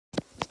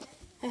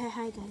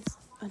Hi guys,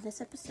 on this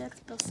episode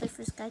of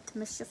Cipher's Guide to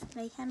Mischief and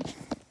Mayhem,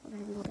 we're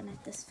going to be looking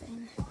at this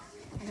thing.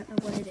 I don't know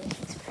what it is.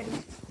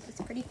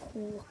 It's pretty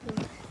cool.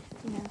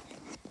 You know,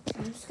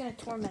 I'm just going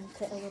to torment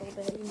it a little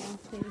bit, you know,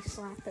 maybe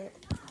slap it.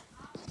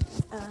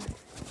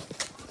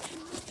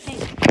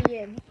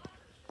 Hey,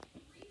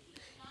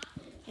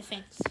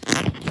 thanks.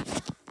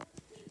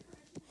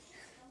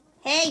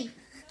 Hey!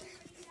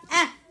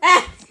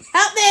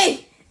 Help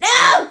me!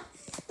 No!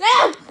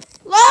 No!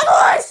 Long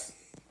horse!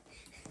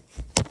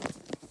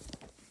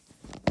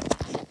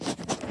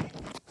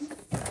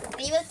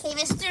 Are you okay,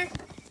 mister?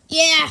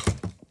 Yeah.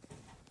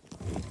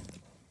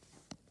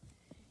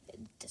 It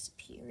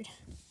disappeared.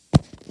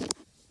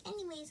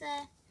 Anyways,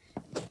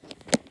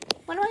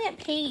 when do I get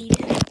paid?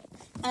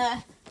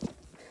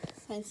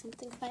 Find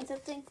something. Find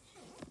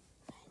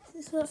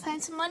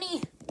some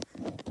money.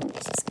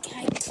 Where's this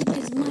guy keep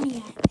his money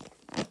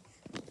at?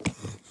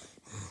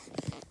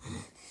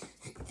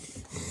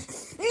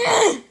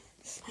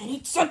 I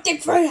need something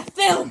for the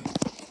film.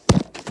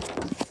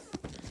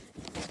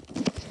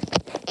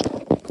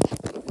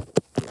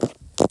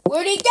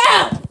 Where'd he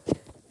go?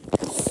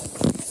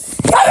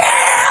 Come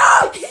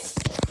here!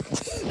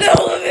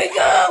 Don't let me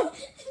go!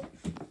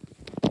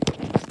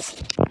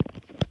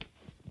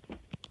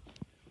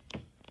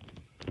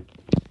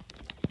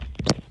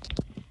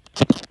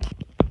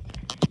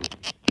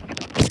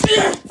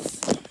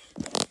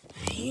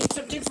 I need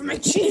something for my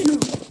channel.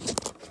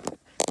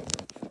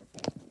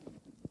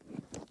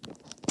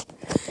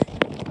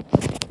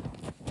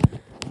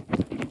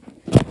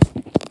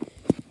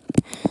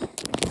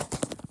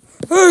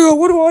 Hey,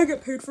 what do I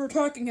get paid for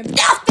attacking him?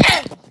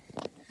 Nothing!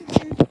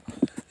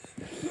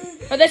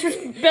 Well, this was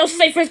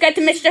Cipher's Guide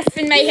to Mischief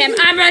and Mayhem.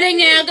 I'm running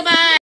now. Goodbye.